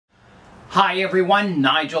Hi everyone,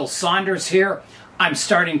 Nigel Saunders here. I'm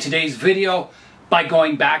starting today's video by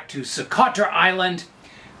going back to Socotra Island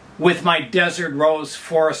with my desert rose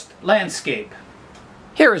forest landscape.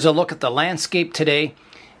 Here is a look at the landscape today.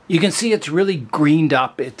 You can see it's really greened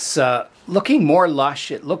up. It's looking more lush.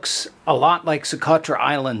 It looks a lot like Socotra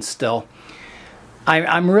Island still.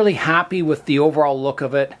 I'm really happy with the overall look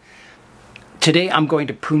of it. Today I'm going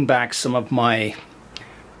to prune back some of my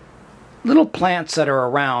little plants that are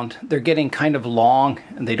around. They're getting kind of long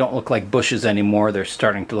and they don't look like bushes anymore. They're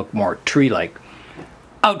starting to look more tree-like.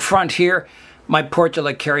 Out front here, my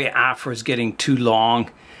Portulacaria afra is getting too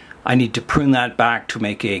long. I need to prune that back to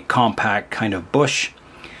make a compact kind of bush.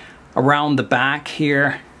 Around the back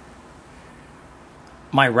here,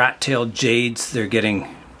 my rat-tailed jades, they're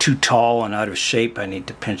getting too tall and out of shape. I need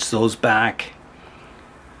to pinch those back.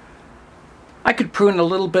 I could prune a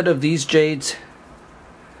little bit of these jades,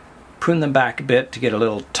 prune them back a bit to get a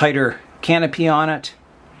little tighter canopy on it.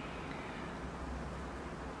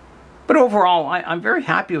 But overall, I'm very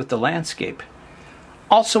happy with the landscape.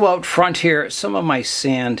 Also out front here, some of my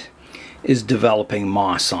sand is developing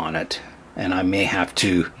moss on it, and I may have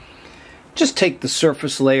to just take the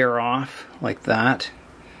surface layer off like that.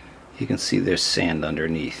 You can see there's sand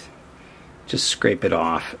underneath. Just scrape it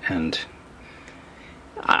off, and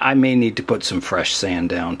I may need to put some fresh sand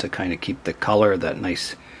down to kind of keep the color, that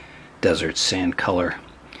nice desert sand color,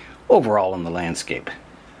 overall in the landscape.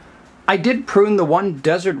 I did prune the one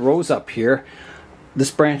desert rose up here. This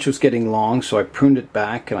branch was getting long, so I pruned it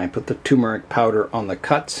back and I put the turmeric powder on the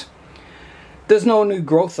cuts. There's no new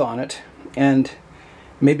growth on it, and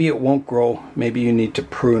maybe it won't grow. Maybe you need to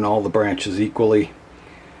prune all the branches equally,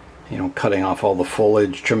 you know, cutting off all the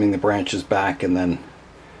foliage, trimming the branches back, and then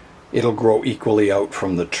it'll grow equally out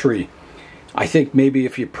from the tree. I think maybe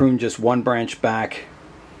if you prune just one branch back,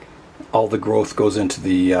 all the growth goes into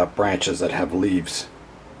the branches that have leaves.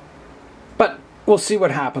 But we'll see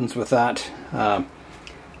what happens with that.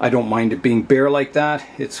 I don't mind it being bare like that.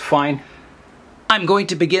 It's fine. I'm going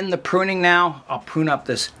to begin the pruning now. I'll prune up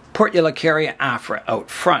this Portulacaria afra out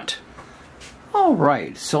front.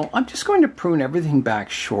 Alright, so I'm just going to prune everything back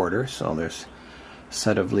shorter. So there's a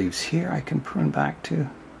set of leaves here I can prune back to. You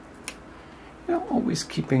know, always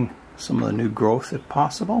keeping some of the new growth if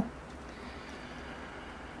possible.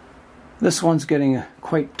 This one's getting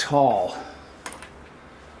quite tall.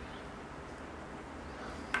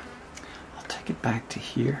 I'll take it back to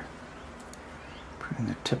here, prune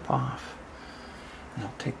the tip off, and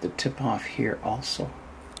I'll take the tip off here also.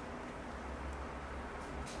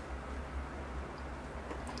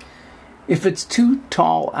 If it's too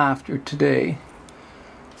tall after today,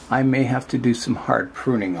 I may have to do some hard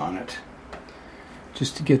pruning on it,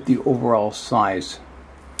 just to get the overall size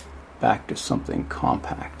back to something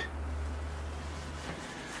compact.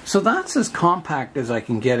 So that's as compact as I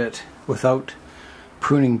can get it without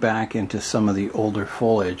pruning back into some of the older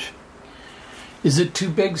foliage. Is it too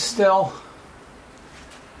big still?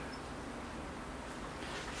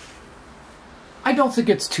 I don't think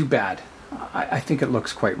it's too bad. I think it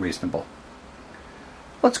looks quite reasonable.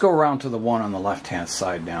 Let's go around to the one on the left-hand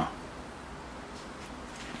side now.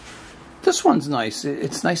 This one's nice.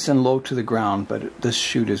 It's nice and low to the ground, but this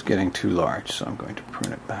shoot is getting too large, so I'm going to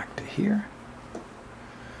prune it back to here.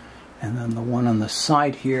 And then the one on the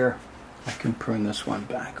side here, I can prune this one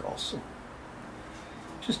back also.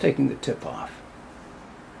 Just taking the tip off.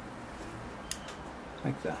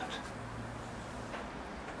 Like that.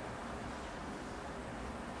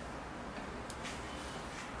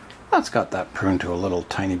 That's got that pruned to a little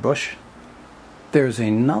tiny bush. There's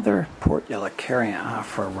another Portulacaria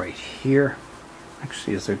afra right here.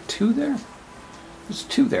 Actually, is there two there? There's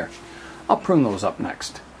two there. I'll prune those up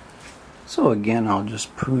next. So again, I'll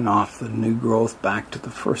just prune off the new growth back to the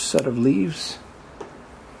first set of leaves.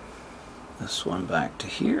 This one back to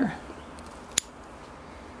here.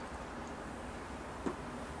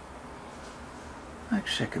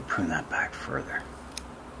 Actually, I could prune that back further.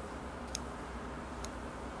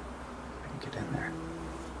 I can get in there.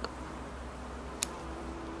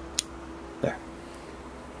 There.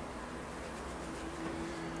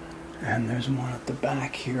 And there's one at the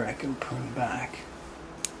back here I can prune back.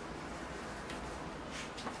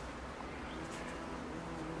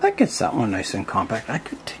 That gets that one nice and compact. I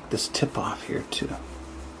could take this tip off here too.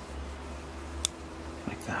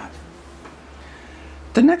 Like that.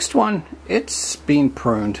 The next one, it's being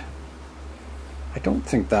pruned. I don't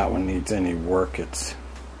think that one needs any work. It's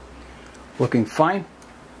looking fine.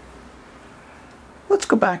 Let's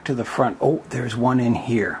go back to the front. Oh, there's one in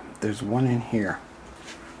here. There's one in here.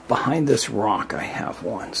 Behind this rock I have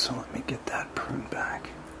one, so let me get that pruned back.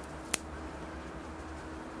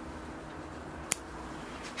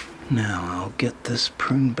 Now I'll get this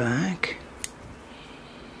pruned back.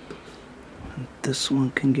 This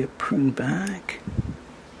one can get pruned back.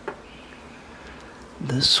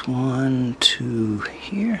 This one to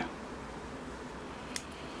here.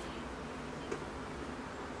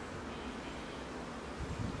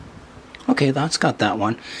 Okay, that's got that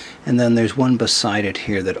one. And then there's one beside it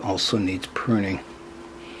here that also needs pruning.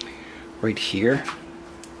 Right here.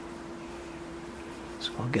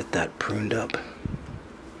 So I'll get that pruned up.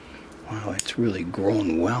 Wow, it's really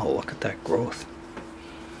grown well. Look at that growth.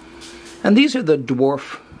 And these are the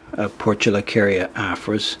dwarf Portulacaria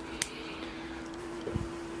afras.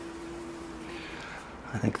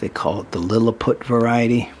 I think they call it the Lilliput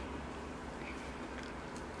variety.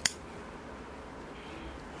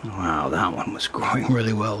 Wow, that one was growing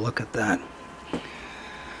really well. Look at that.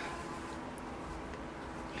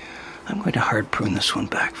 I'm going to hard prune this one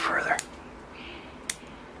back further.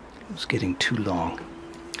 It was getting too long.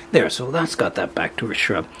 There, so that's got that back to a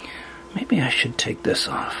shrub. Maybe I should take this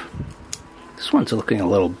off. This one's looking a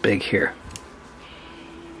little big here.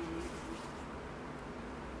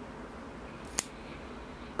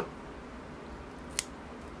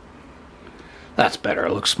 That's better.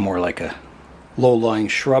 It looks more like a low-lying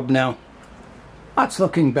shrub now. That's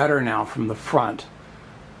looking better now from the front.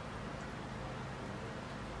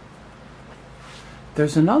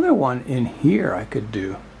 There's another one in here I could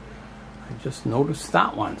do. I just noticed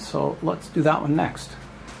that one, so let's do that one next.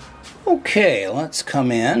 Okay, let's come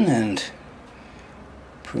in and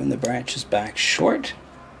prune the branches back short.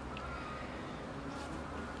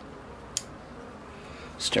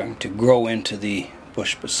 Starting to grow into the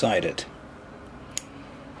bush beside it.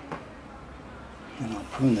 And I'll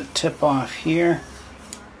prune the tip off here.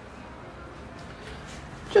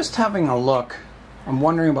 Just having a look, I'm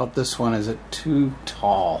wondering about this one. Is it too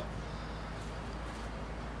tall?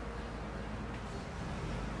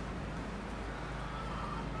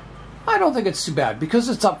 I don't think it's too bad. Because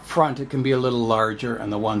it's up front, it can be a little larger,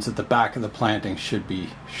 and the ones at the back of the planting should be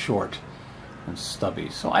short and stubby.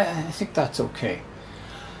 So I think that's okay.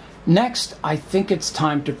 Next, I think it's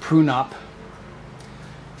time to prune up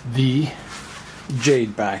the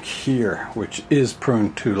jade back here, which is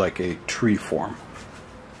pruned to like a tree form.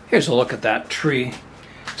 Here's a look at that tree.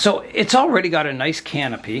 So it's already got a nice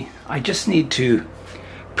canopy. I just need to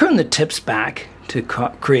prune the tips back to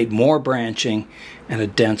create more branching and a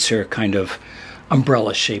denser kind of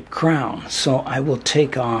umbrella shaped crown. So I will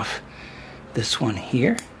take off this one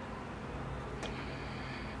here,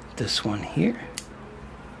 this one here,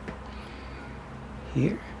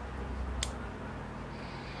 here.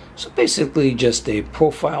 So basically just a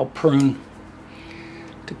profile prune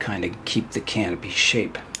to kind of keep the canopy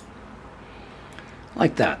shape.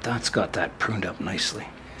 Like that. That's got that pruned up nicely.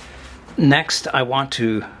 Next, I want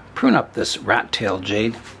to prune up this rat tail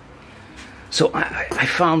jade. So I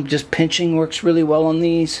found just pinching works really well on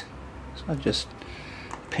these. So I'll just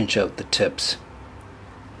pinch out the tips.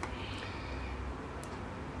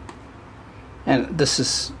 And this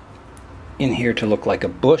is in here to look like a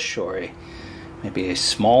bush or maybe a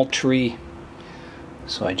small tree.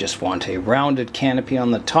 So I just want a rounded canopy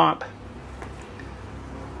on the top.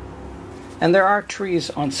 And there are trees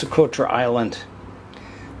on Socotra Island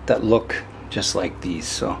that look just like these,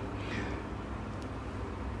 so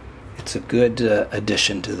it's a good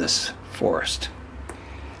addition to this forest.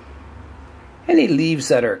 Any leaves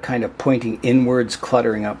that are kind of pointing inwards,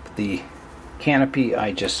 cluttering up the canopy,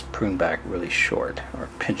 I just prune back really short, or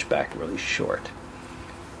pinch back really short.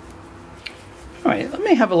 Alright, let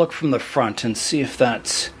me have a look from the front and see if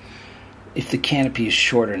the canopy is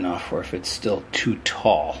short enough or if it's still too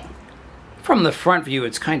tall. From the front view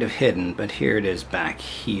it's kind of hidden, but here it is back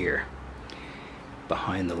here,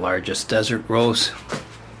 behind the largest desert rose.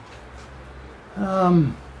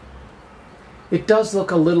 It does look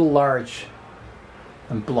a little large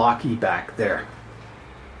and blocky back there.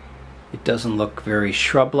 It doesn't look very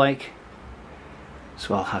shrub-like,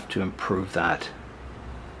 so I'll have to improve that.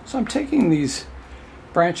 So I'm taking these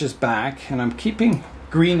branches back and I'm keeping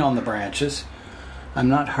green on the branches. I'm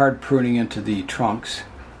not hard pruning into the trunks,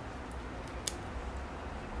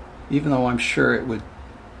 even though I'm sure it would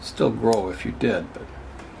still grow if you did, but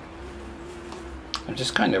I'm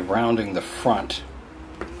just kind of rounding the front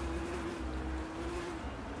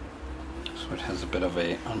so it has a bit of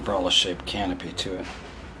a umbrella shaped canopy to it.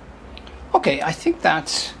 Okay, I think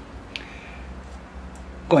that's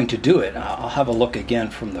going to do it. I'll have a look again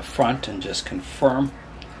from the front and just confirm.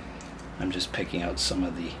 I'm just picking out some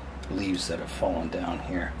of the leaves that have fallen down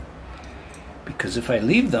here, because if I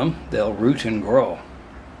leave them, they'll root and grow.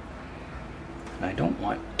 I don't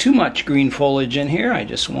want too much green foliage in here. I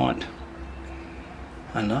just want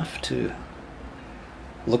enough to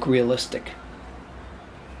look realistic.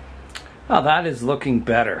 Oh, that is looking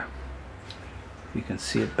better. You can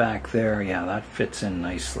see it back there. Yeah, that fits in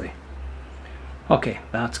nicely. Okay,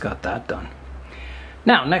 that's got that done.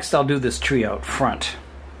 Now, next I'll do this tree out front.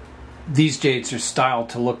 These jades are styled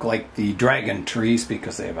to look like the dragon trees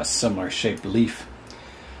because they have a similar shaped leaf.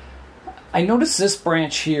 I notice this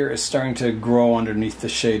branch here is starting to grow underneath the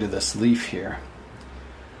shade of this leaf here.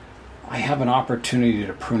 I have an opportunity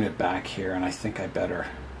to prune it back here, and I think I better.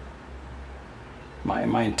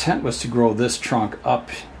 My intent was to grow this trunk up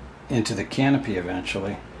into the canopy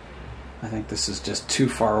eventually. I think this is just too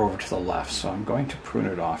far over to the left, so I'm going to prune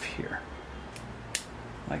it off here.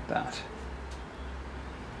 Like that.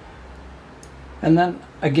 And then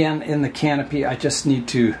again in the canopy I just need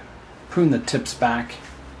to prune the tips back.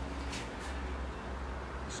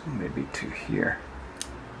 So maybe to here.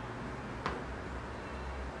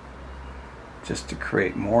 Just to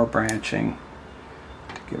create more branching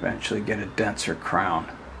to eventually get a denser crown.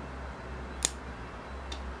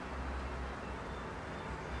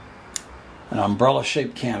 An umbrella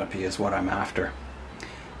shaped canopy is what I'm after.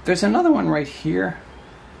 There's another one right here.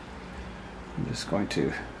 I'm just going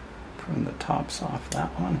to prune the tops off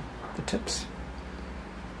that one, the tips.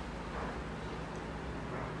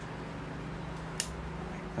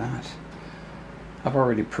 Like that. I've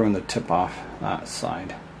already pruned the tip off that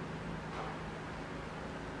side.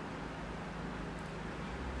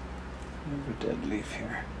 There's a dead leaf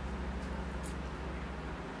here.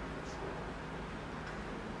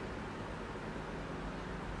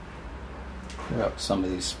 Clear up some of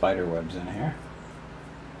these spider webs in here.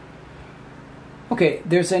 Okay,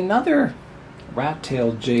 there's another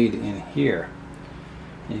rat-tailed jade in here.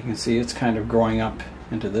 You can see it's kind of growing up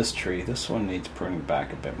into this tree. This one needs pruning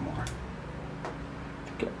back a bit more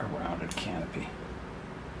to get a rounded canopy.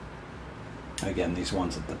 Again, these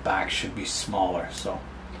ones at the back should be smaller, so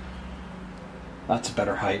that's a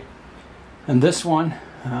better height. And this one,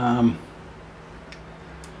 I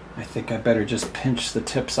think I better just pinch the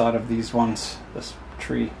tips out of these ones, this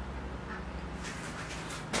tree.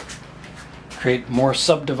 Create more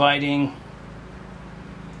subdividing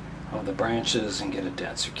of the branches and get a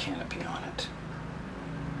denser canopy on it.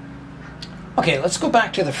 Okay, let's go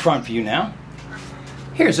back to the front view now.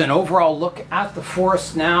 Here's an overall look at the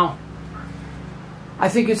forest now. I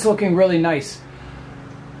think it's looking really nice.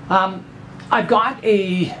 I've got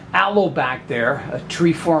a aloe back there, a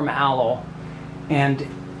tree-form aloe, and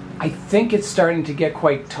I think it's starting to get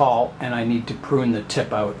quite tall and I need to prune the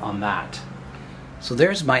tip out on that. So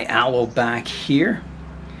there's my aloe back here.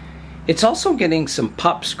 It's also getting some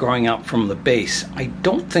pups growing out from the base. I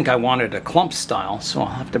don't think I wanted a clump style, so I'll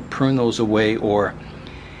have to prune those away, or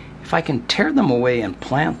if I can tear them away and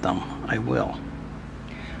plant them, I will.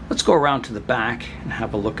 Let's go around to the back and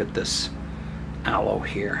have a look at this aloe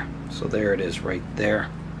here. So there it is right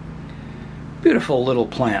there. Beautiful little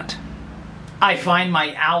plant. I find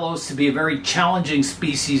my aloes to be a very challenging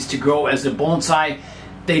species to grow as a bonsai.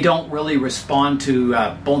 They don't really respond to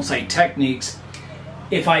bonsai techniques.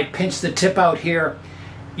 If I pinch the tip out here,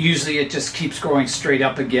 usually it just keeps growing straight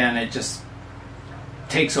up again. It just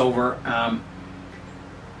takes over.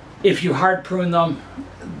 If you hard prune them,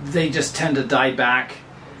 they just tend to die back.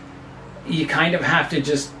 You kind of have to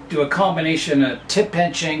just do a combination of tip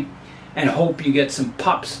pinching and hope you get some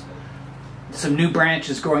pups, some new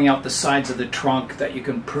branches growing out the sides of the trunk that you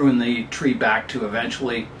can prune the tree back to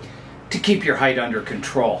eventually to keep your height under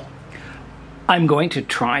control. I'm going to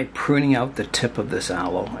try pruning out the tip of this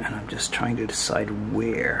aloe, and I'm just trying to decide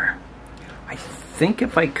where. I think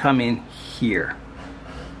if I come in here.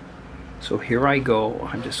 So here I go.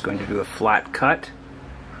 I'm just going to do a flat cut.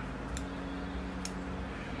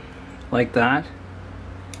 Like that.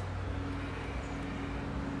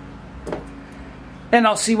 And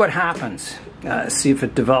I'll see what happens. See if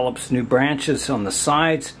it develops new branches on the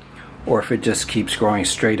sides, or if it just keeps growing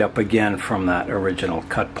straight up again from that original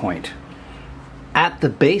cut point. At the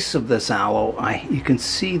base of this aloe, you can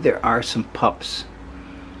see there are some pups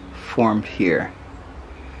formed here.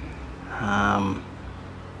 I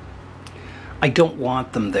don't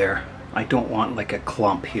want them there. I don't want like a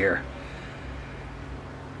clump here.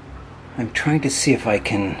 I'm trying to see if I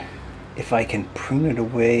can prune it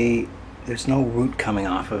away. There's no root coming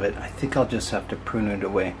off of it. I think I'll just have to prune it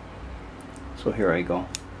away. So here I go.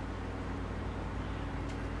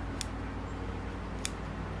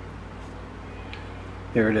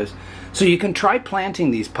 There it is. So you can try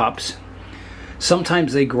planting these pups.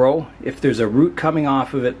 Sometimes they grow. If there's a root coming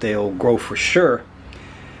off of it, they'll grow for sure.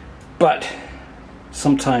 But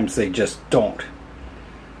sometimes they just don't.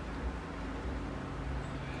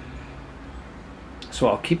 So So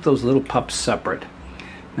I'll keep those little pups separate.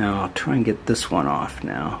 Now I'll try and get this one off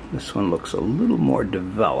now. This one looks a little more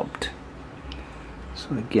developed.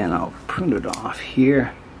 So again, I'll prune it off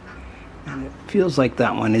here. And it feels like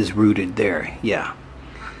that one is rooted there. Yeah.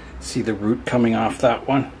 See the root coming off that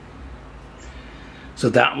one? So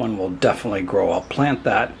that one will definitely grow. I'll plant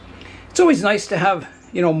that. It's always nice to have,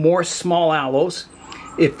 you know, more small aloes.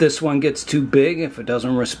 If this one gets too big, if it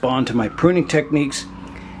doesn't respond to my pruning techniques,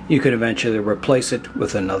 you could eventually replace it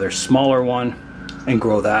with another smaller one and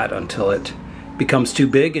grow that until it becomes too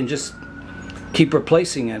big, and just keep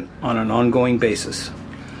replacing it on an ongoing basis.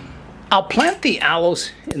 I'll plant the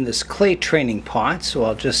aloes in this clay training pot, so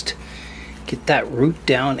I'll just get that root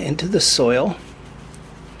down into the soil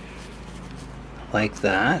like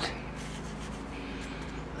that.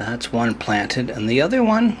 That's one planted, and the other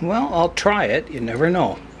one, well, I'll try it, you never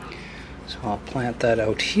know. So I'll plant that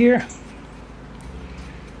out here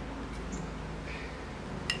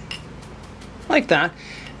like that,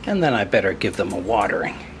 and then I better give them a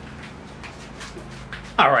watering.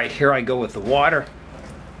 All right, here I go with the water.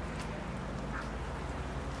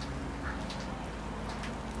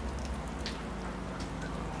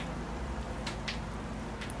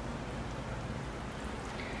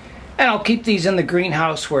 And I'll keep these in the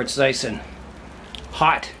greenhouse where it's nice and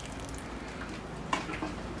hot.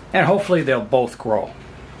 And hopefully they'll both grow.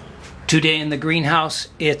 Today in the greenhouse,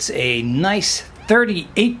 it's a nice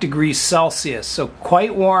 38 degrees Celsius, so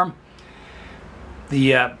quite warm.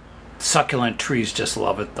 The succulent trees just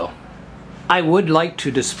love it though. I would like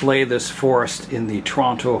to display this forest in the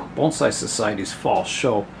Toronto Bonsai Society's fall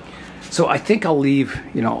show. So I think I'll leave,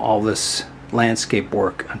 you know, all this landscape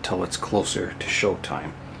work until it's closer to show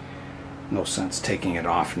time. No sense taking it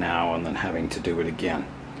off now and then having to do it again.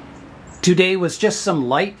 Today was just some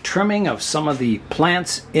light trimming of some of the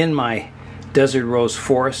plants in my desert rose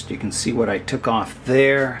forest. You can see what I took off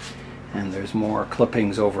there, and there's more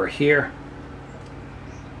clippings over here.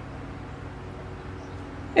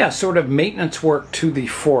 Yeah, sort of maintenance work to the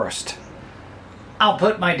forest. I'll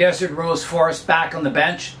put my desert rose forest back on the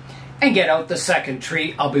bench and get out the second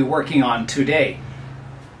tree I'll be working on today.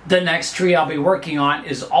 The next tree I'll be working on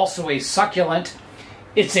is also a succulent.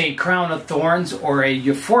 It's a Crown of Thorns, or a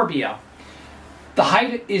Euphorbia. The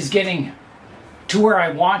height is getting to where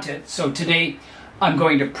I want it, so today I'm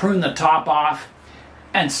going to prune the top off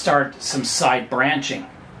and start some side branching.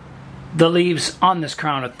 The leaves on this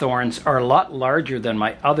Crown of Thorns are a lot larger than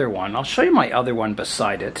my other one. I'll show you my other one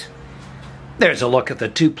beside it. There's a look at the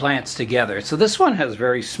two plants together. So this one has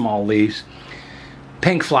very small leaves,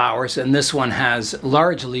 pink flowers, and this one has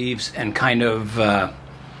large leaves and kind of, I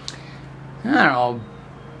don't know,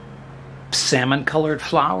 salmon colored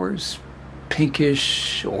flowers,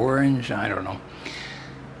 pinkish, orange, I don't know.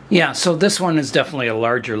 Yeah, so this one is definitely a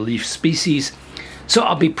larger leaf species. So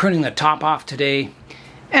I'll be pruning the top off today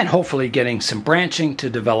and hopefully getting some branching to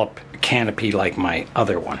develop a canopy like my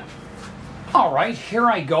other one. All right, here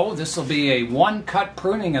I go. This will be a one-cut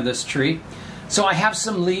pruning of this tree. So I have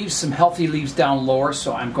some leaves, some healthy leaves down lower,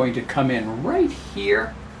 so I'm going to come in right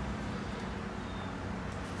here,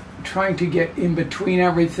 trying to get in between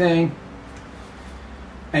everything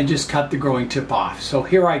and just cut the growing tip off. So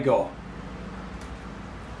here I go.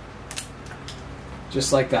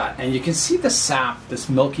 Just like that. And you can see the sap, this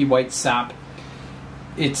milky white sap.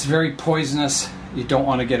 It's very poisonous. You don't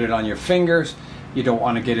want to get it on your fingers. You don't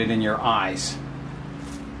want to get it in your eyes.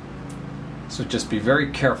 So just be very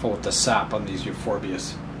careful with the sap on these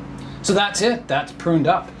euphorbias. So that's it. That's pruned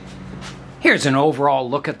up. Here's an overall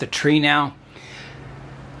look at the tree now.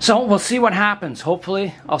 So we'll see what happens.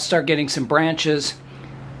 Hopefully I'll start getting some branches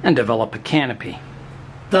and develop a canopy.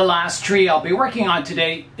 The last tree I'll be working on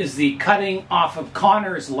today is the cutting off of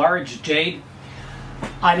Connor's large jade.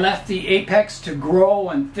 I left the apex to grow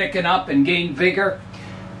and thicken up and gain vigor.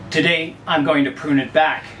 Today I'm going to prune it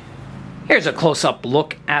back. Here's a close-up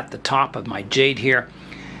look at the top of my jade here.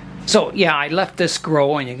 So yeah, I left this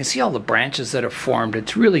grow, and you can see all the branches that have formed.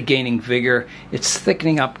 It's really gaining vigor. It's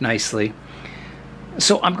thickening up nicely.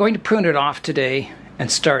 So I'm going to prune it off today and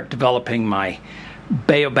start developing my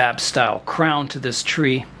Baobab style crown to this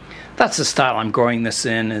tree. That's the style I'm growing this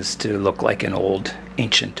in, is to look like an old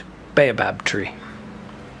ancient Baobab tree.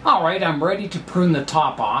 Alright, I'm ready to prune the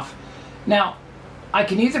top off. Now, I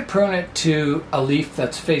can either prune it to a leaf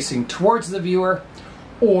that's facing towards the viewer,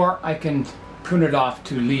 or I can prune it off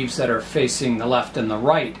to leaves that are facing the left and the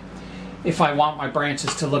right. If I want my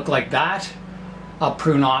branches to look like that, I'll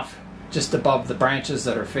prune off just above the branches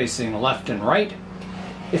that are facing left and right.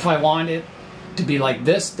 If I want it to be like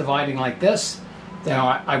this, dividing like this, then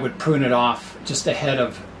I would prune it off just ahead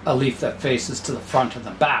of a leaf that faces to the front and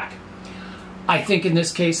the back. I think in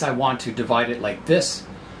this case I want to divide it like this.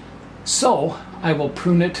 So I will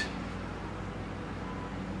prune it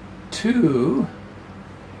to,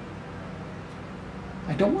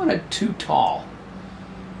 I don't want it too tall.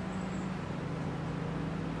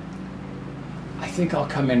 I think I'll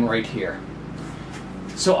come in right here.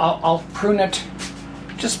 So I'll prune it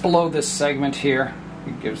just below this segment here.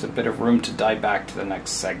 It gives a bit of room to die back to the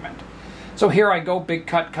next segment. So here I go, big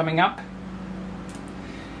cut coming up.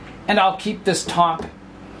 And I'll keep this top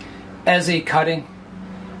as a cutting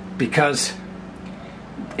because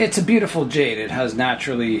it's a beautiful jade. It has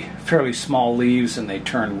naturally fairly small leaves and they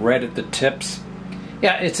turn red at the tips.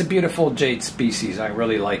 Yeah, it's a beautiful jade species. I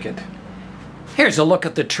really like it. Here's a look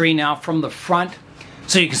at the tree now from the front.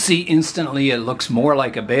 So you can see instantly it looks more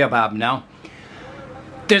like a baobab now.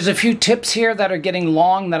 There's a few tips here that are getting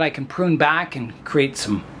long that I can prune back and create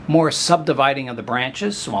some more subdividing of the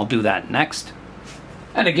branches. So I'll do that next.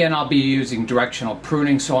 And again, I'll be using directional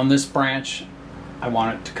pruning. So on this branch, I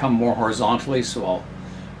want it to come more horizontally. So I'll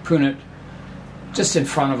prune it just in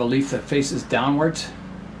front of a leaf that faces downwards,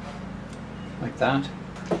 like that.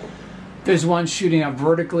 There's one shooting up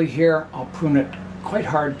vertically here. I'll prune it quite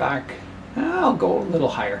hard back. I'll go a little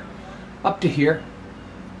higher, up to here.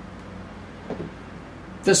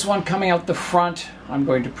 This one coming out the front, I'm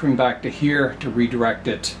going to prune back to here to redirect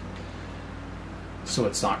it so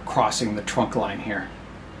it's not crossing the trunk line here.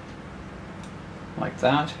 Like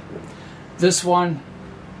that. This one,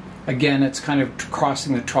 again, it's kind of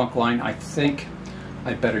crossing the trunk line. I think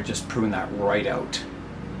I'd better just prune that right out.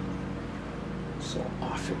 So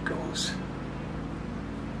off it goes.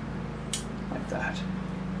 Like that.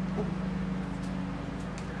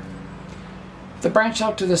 The branch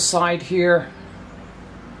out to the side here.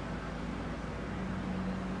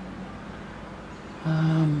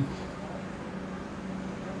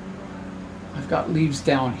 I've got leaves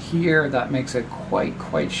down here. That makes it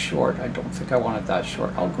quite short. I don't think I want it that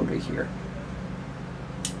short. I'll go to here.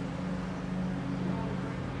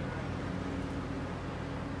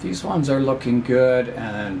 These ones are looking good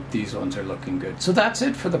and these ones are looking good. So that's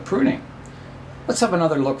it for the pruning. Let's have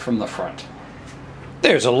another look from the front.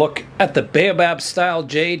 There's a look at the baobab style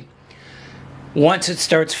jade. Once it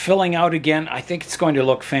starts filling out again, I think it's going to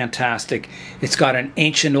look fantastic. It's got an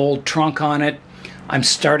ancient old trunk on it. I'm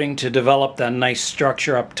starting to develop that nice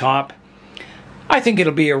structure up top. I think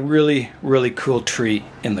it'll be a really cool tree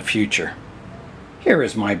in the future. Here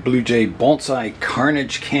is my Blue Jade Bonsai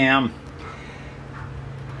Carnage Cam.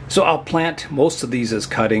 So I'll plant most of these as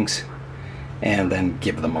cuttings and then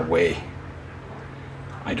give them away.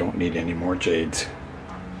 I don't need any more jades.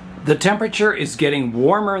 The temperature is getting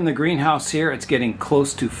warmer in the greenhouse here. It's getting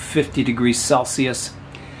close to 50 degrees Celsius.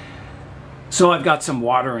 So I've got some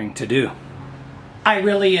watering to do. I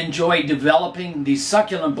really enjoy developing these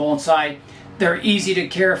succulent bonsai. They're easy to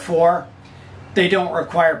care for. They don't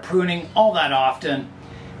require pruning all that often.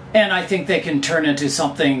 And I think they can turn into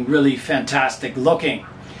something really fantastic looking.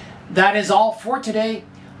 That is all for today.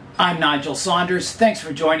 I'm Nigel Saunders. Thanks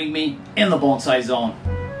for joining me in the Bonsai Zone.